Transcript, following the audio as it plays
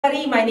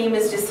My name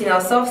is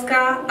Justyna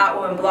Osowska at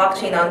Women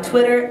Blockchain on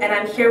Twitter, and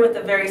I'm here with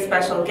a very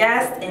special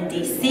guest in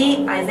DC.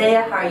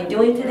 Isiah, how are you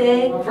doing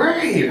today?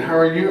 Great, how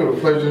are you?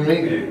 Pleasure to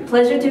meet you.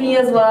 Pleasure to meet you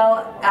as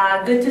well.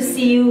 Good to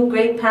see you.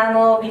 Great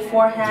panel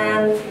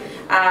beforehand.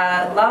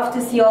 Love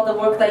to see all the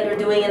work that you're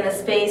doing in the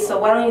space. So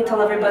why don't you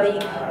tell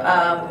everybody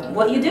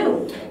what you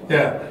do?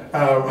 Yeah,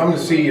 I'm the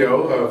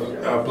CEO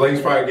of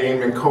BlazeFi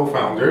Game and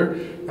co-founder,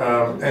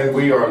 and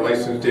we are a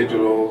licensed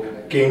digital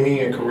gaming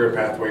and career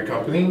pathway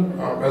company,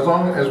 as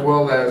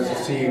well as the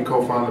CEO and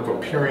co-founder of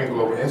Appearing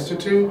Global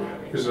Institute,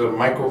 which is a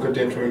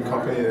micro-credentialing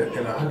company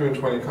in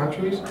 120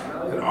 countries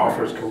that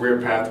offers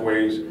career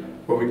pathways,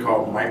 what we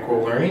call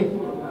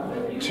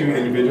micro-learning, to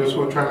individuals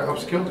who are trying to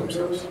upskill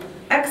themselves.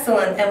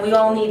 Excellent, and we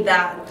all need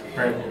that.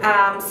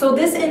 Right. So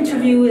this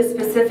interview is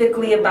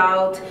specifically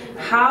about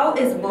how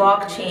is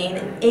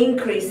blockchain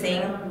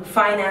increasing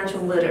financial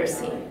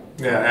literacy?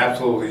 Yeah,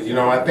 absolutely. You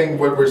know, I think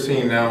what we're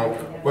seeing now,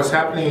 what's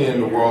happening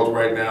in the world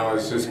right now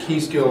is this key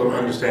skill of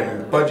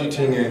understanding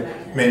budgeting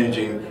and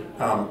managing.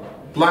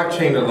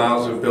 Blockchain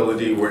allows the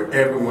ability where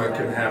everyone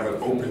can have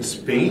an open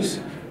space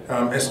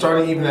and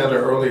starting even at an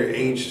earlier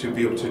age to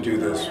be able to do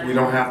this. We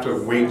don't have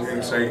to wait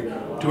and say,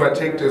 do I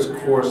take this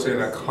course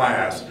in a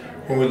class?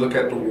 When we look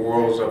at the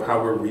worlds of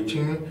how we're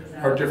reaching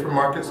our different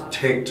markets,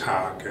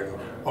 TikTok and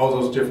all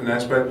those different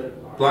aspects,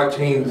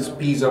 blockchain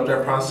speeds up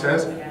that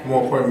process,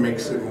 more importantly,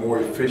 makes it more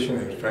efficient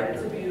and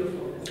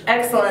effective.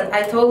 Excellent,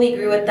 I totally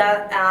agree with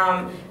that.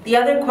 The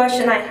other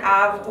question I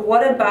have,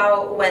 what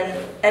about when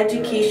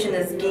education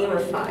is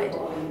gamified?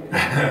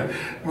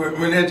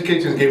 When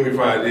education is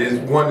gamified,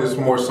 is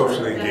more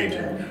socially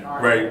engaging,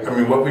 right? I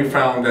mean, what we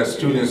found that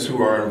students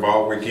who are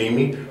involved with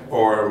gaming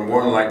are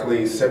more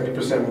likely,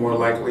 70% more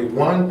likely,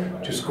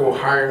 one, to score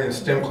higher in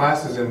STEM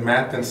classes in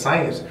math and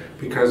science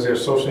because they're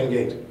socially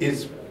engaged.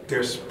 It's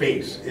their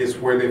space, it's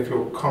where they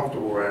feel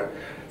comfortable at.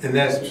 And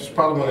that's just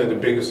probably one of the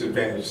biggest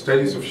advantages.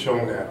 Studies have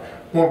shown that.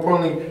 More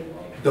importantly,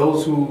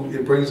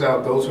 it brings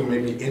out those who may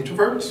be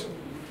introverts,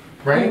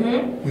 right?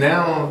 Mm-hmm.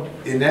 Now,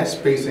 in that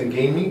space in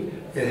gaming,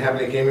 and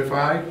having it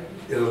gamified,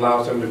 it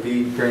allows them to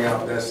bring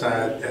out that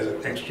side as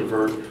an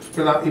extrovert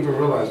without even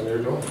realizing they're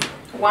doing it.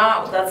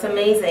 Wow, that's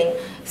amazing.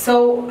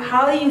 So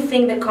how do you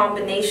think the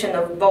combination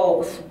of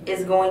both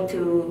is going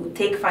to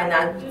take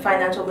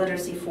financial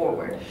literacy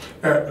forward?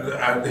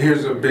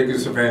 Here's the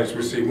biggest advantage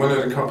we see. One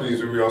of the companies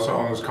that we also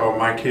own is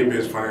called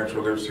MyKidBiz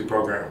Financial Literacy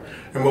Program.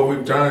 And what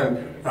we've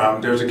done,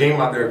 there's a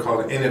game out there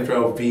called the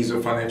NFL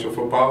Visa Financial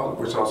Football,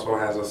 which also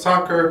has a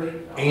soccer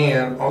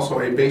and also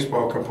a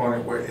baseball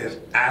component where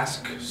it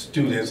asks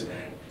students,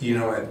 you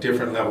know, at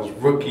different levels,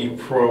 rookie,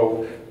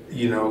 pro,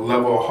 you know,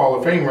 level Hall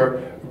of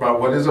Famer, about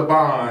what is a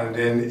bond,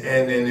 and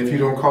if you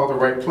don't call the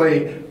right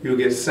play, you'll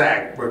get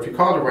sacked. But if you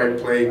call the right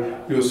play,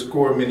 you'll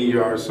score many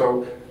yards.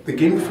 So the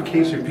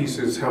gamification piece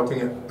is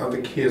helping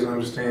other kids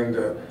understand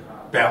the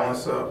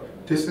balance of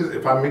this is,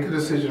 if I make a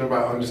decision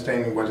about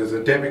understanding what is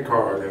a debit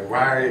card and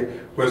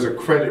what is a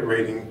credit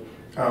rating,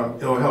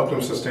 it'll help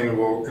them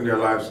sustainable in their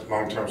lives,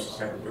 long-term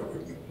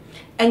sustainability.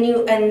 And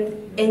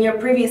in your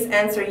previous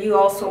answer, you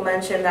also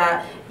mentioned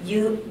that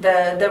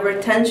the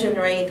retention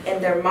rate in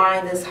their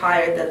mind is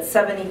higher, that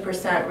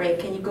 70% rate.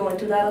 Can you go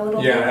into that a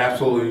little bit? Yeah,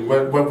 absolutely.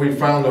 What we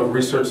found, a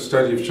research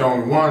study have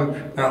shown,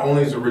 one, not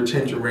only is the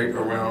retention rate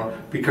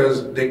around,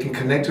 because they can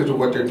connect it to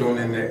what they're doing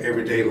in their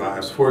everyday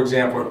lives. For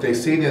example, if they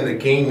see it in the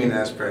gaming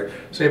aspect,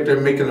 say if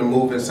they're making a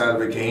move inside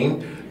of a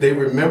game, they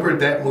remember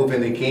that move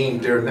in the game,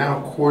 they're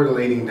now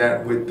correlating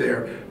that with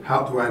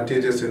how do I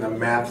do this in a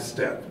math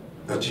step,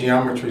 a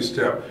geometry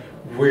step.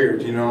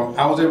 Weird, you know.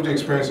 I was able to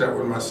experience that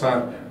with my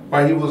son.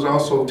 While he was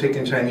also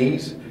taking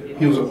Chinese,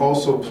 he was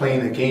also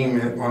playing a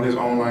game on his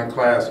online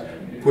class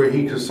where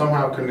he could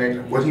somehow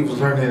connect what he was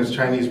learning in his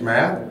Chinese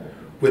math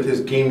with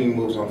his gaming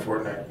moves on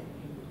Fortnite.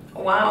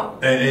 Wow.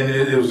 And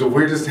it was the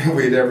weirdest thing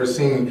we'd ever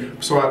seen.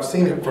 So I've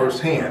seen it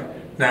firsthand.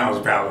 Now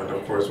it's valid,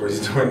 of course, what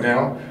he's doing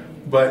now.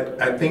 But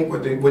I think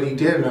what he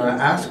did, and I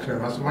asked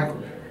him, I said,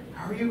 Michael,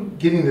 how are you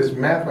getting this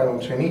math right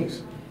on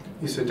Chinese?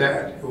 He said,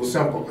 Dad, it was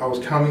simple. I was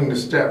counting the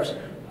steps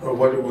of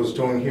what it was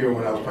doing here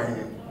when I was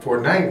playing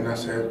Fortnite, and I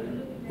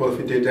said, well, if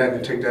you did that and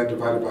you take that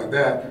divided by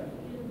that,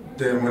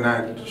 then when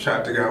I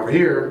shot the guy over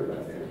here,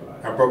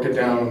 I broke it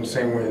down the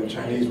same way in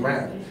Chinese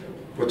math.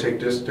 We'll take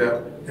this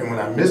step, and when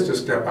I missed a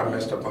step, I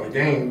messed up on the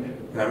game.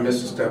 When I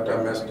missed a step,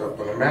 I messed up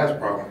on the math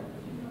problem.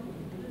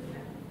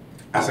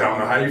 I said, I don't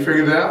know how you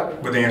figured it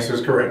out, but the answer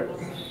is correct.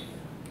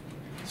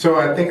 So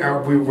I think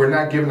we're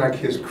not giving our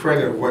kids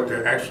credit of what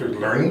they're actually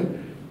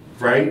learning,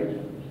 right?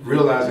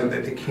 Realizing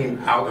that they came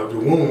out of the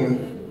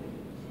womb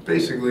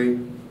basically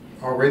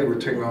already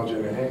with technology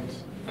in their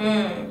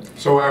hands.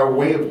 So our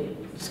way of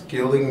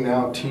skilling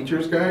now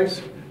teachers,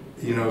 guys,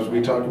 you know, as we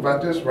talk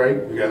about this, right?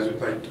 You guys are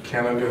like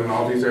Canada and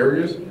all these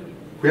areas.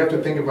 We have to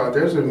think about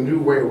there's a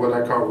new way of what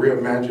I call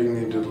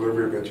reimagining the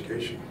delivery of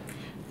education.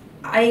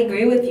 I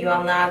agree with you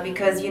on that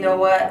because you know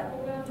what?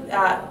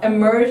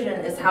 immersion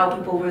is how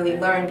people really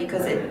learn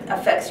because it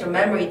affects your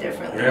memory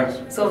differently.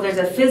 Yes. So if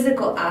there's a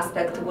physical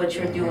aspect to what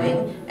you're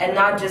doing and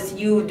not just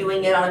you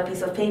doing it on a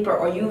piece of paper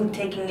or you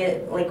taking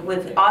it like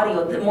with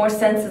audio, the more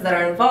senses that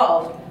are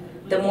involved,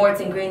 the more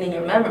it's ingrained in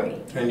your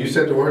memory. And you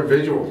said the word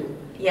visual.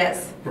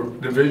 Yes.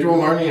 The visual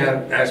learning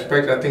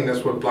aspect, I think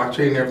that's what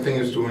blockchain and everything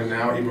is doing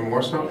now, even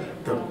more so.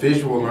 The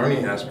visual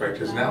learning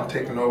aspect is now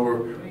taking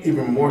over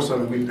even more so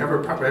than we've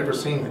probably ever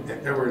seen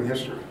ever in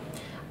history.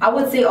 I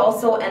would say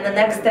also, and the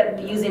next step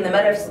using the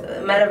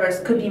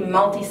metaverse could be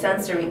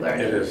multi-sensory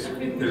learning. It is.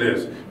 It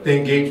is. The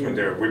engagement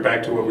there. We're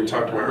back to what we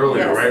talked about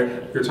earlier, Yes.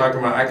 right? You're talking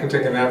about I can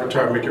take an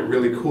avatar and make it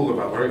really cool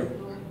about learning.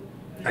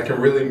 I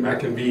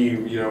can be,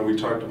 you know, we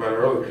talked about it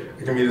earlier,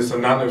 I can be this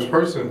anonymous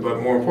person,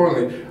 but more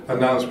importantly,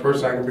 anonymous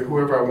person, I can be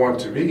whoever I want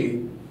to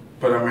be,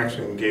 but I'm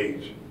actually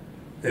engaged.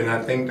 And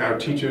I think our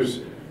teachers,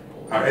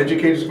 our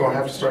educators are going to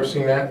have to start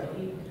seeing that.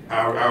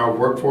 Our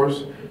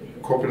workforce,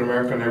 corporate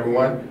America and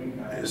everyone,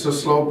 it's a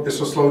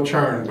slow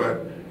churn,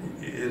 but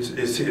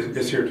it's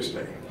here to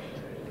stay.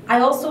 I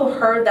also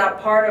heard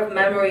that part of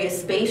memory is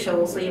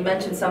spatial, so you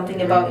mentioned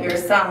something about your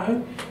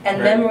son,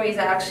 and Right. memory is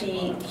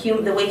actually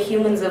the way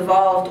humans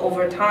evolved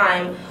over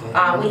time.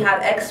 We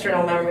had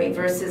external memory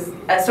versus,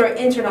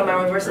 internal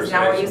memory versus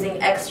now we're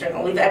using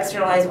external. We've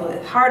externalized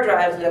with hard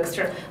drives,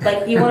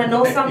 like you want to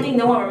know something,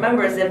 no one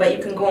remembers it, but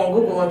you can go on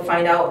Google and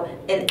find out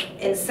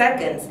in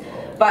seconds.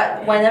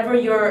 But whenever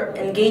you're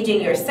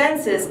engaging your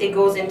senses, it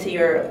goes into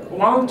your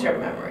long-term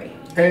memory.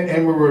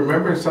 And we're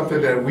remembering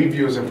something that we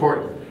view as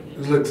important.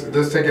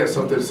 Let's take out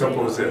something as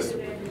simple as this.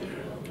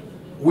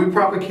 We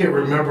probably can't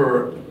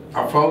remember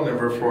our phone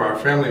number for our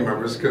family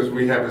members because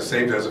we have it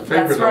saved as a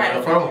favorite on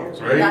our phones,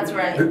 right? That's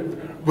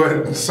right.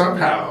 But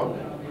somehow,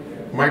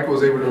 Mike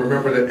was able to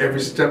remember that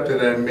every step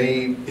that I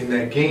made in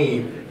that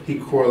game, he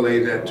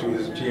correlated that to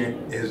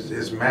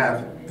his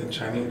math in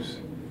Chinese.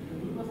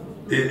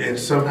 And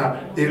somehow,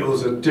 it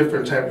was a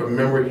different type of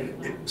memory.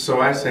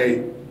 So I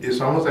say, it's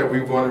almost like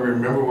we want to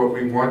remember what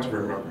we want to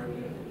remember.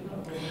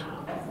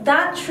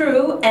 That's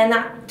true, and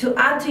to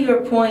add to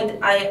your point,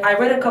 I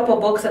read a couple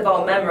books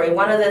about memory.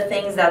 One of the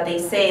things that they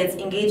say is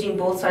engaging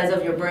both sides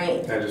of your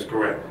brain. That is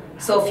correct.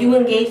 So if you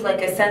engage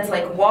like a sense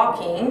like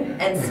walking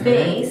and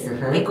space,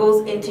 it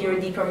goes into your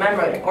deeper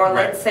memory. Or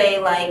let's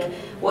say like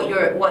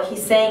what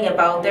he's saying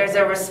about there's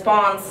a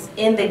response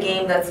in the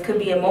game that could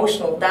be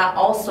emotional. That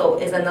also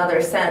is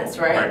another sense,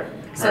 right?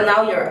 So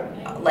now you're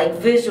like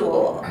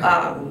visual,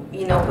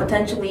 you know,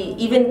 potentially,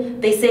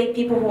 even they say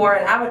people who are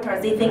in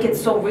avatars, they think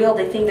it's so real,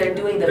 they think they're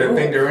doing the move.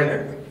 They think they're in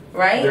it.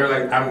 Right? They're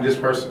like, I'm this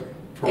person,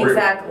 for real.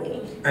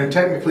 Exactly. And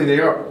technically they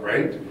are,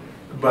 right?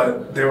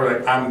 But they were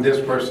like, I'm this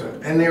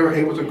person. And they were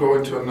able to go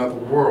into another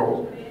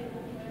world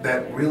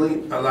that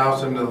really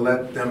allows them to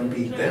let them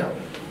be them.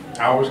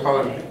 I always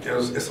call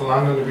it's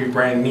allowing them to be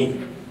brand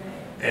me.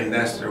 And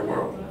that's their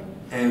world.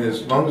 And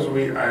as long as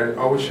I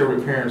always share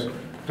with parents,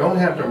 don't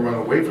have them run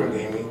away from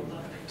gaming.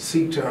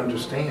 Seek to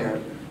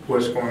understand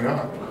what's going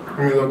on.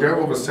 I mean, look, there are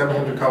over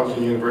 700 colleges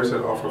and universities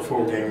that offer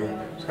full gaming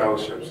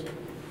scholarships.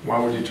 Why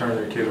would you turn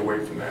your kid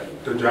away from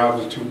that? The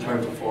jobs are too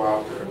plentiful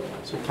out there.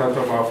 So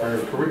plentiful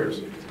offering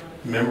careers.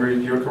 Remember,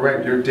 you're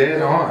correct. You're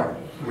dead on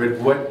with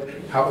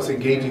how it's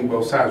engaging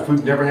both sides.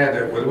 We've never had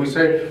that. What do we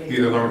say? You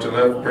either learn to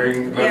left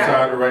brain, left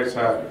side or right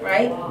side.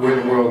 Right. We're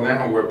in a world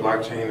now where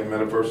blockchain and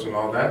metaverse and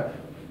all that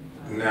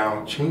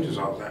now changes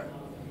all that.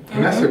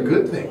 And that's a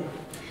good thing.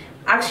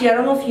 Actually, I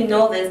don't know if you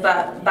know this,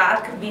 but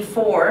back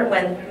before,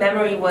 when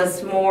memory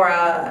was more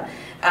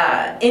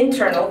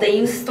internal, they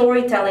used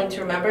storytelling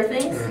to remember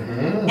things.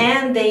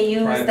 And they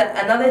used,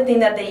 another thing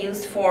that they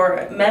used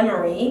for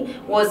memory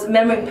was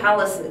memory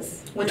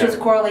palaces, which was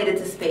correlated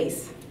to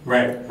space.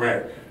 Right.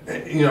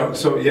 You know,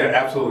 so yeah,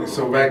 absolutely.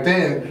 So back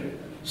then,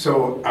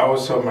 so I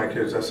always tell my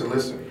kids, I said,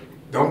 listen,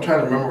 don't try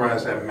to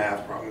memorize that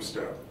math problem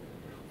stuff.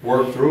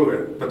 Work through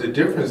it. But the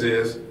difference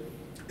is,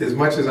 as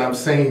much as I'm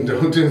saying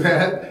don't do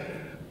that,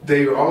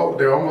 they're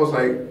almost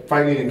like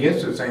fighting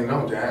against it, saying,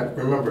 no, Dad,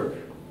 remember,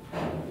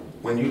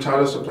 when you taught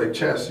us to play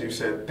chess, you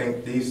said,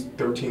 think these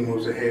 13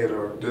 moves ahead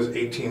or this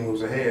 18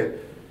 moves ahead.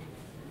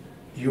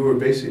 You were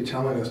basically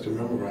telling us to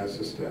memorize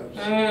the steps.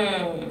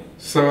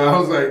 So I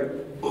was like,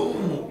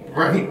 oh,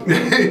 right.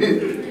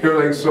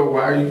 You're like, so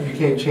why you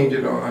can't change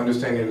it on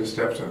understanding the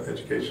steps in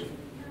education?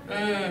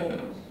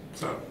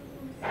 So.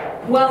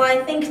 Well, I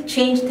think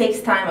change takes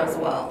time as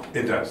well.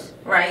 It does.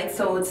 Right?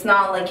 So it's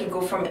not like you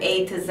go from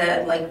A to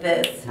Z like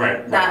this.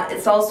 Right. That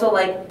it's also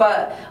like,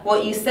 but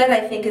what you said I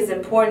think is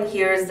important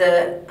here is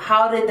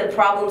how did the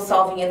problem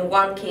solving in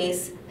one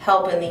case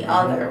help in the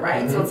other,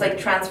 right? So it's like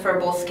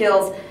transferable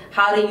skills.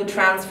 How do you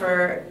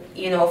transfer,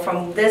 you know,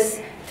 from this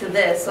to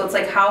this? So it's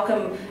like, how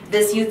come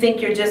this, you think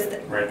you're just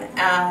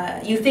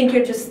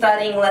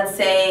studying, let's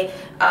say,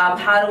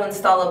 how to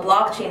install a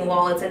blockchain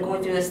wallet and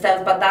going through the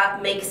steps, but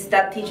that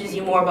teaches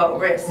you more about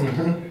risk,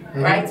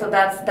 right? So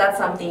that's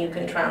something you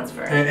can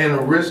transfer. And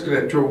a risk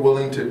that you're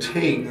willing to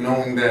take,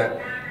 knowing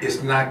that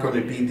it's not going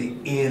to be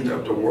the end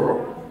of the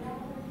world.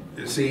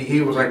 You see,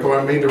 he was like, oh,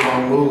 I made the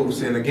wrong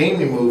moves. In the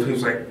gaming move, he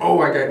was like, oh,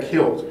 I got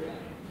killed.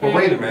 well,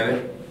 wait a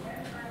minute.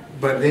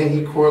 But then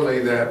he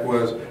correlated that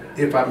was,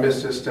 if I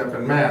missed this step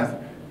in math,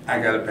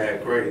 I got a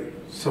bad grade.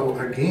 So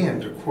again,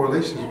 the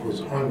correlations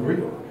was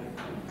unreal.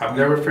 I've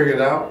never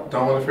figured out,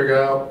 don't want to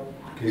figure out.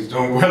 He's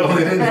doing well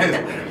in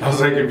it. I was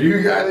like, if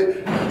you got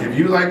it, if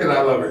you like it,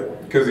 I love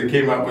it. Because it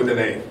came out with an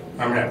A.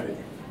 I'm happy.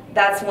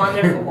 That's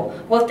wonderful.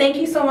 Well, thank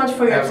you so much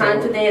for your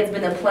time today. It's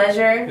been a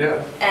pleasure.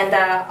 Yeah. And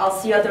I'll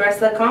see you at the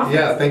rest of the conference.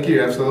 Yeah, thank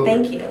you. Absolutely.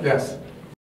 Thank you. Yes.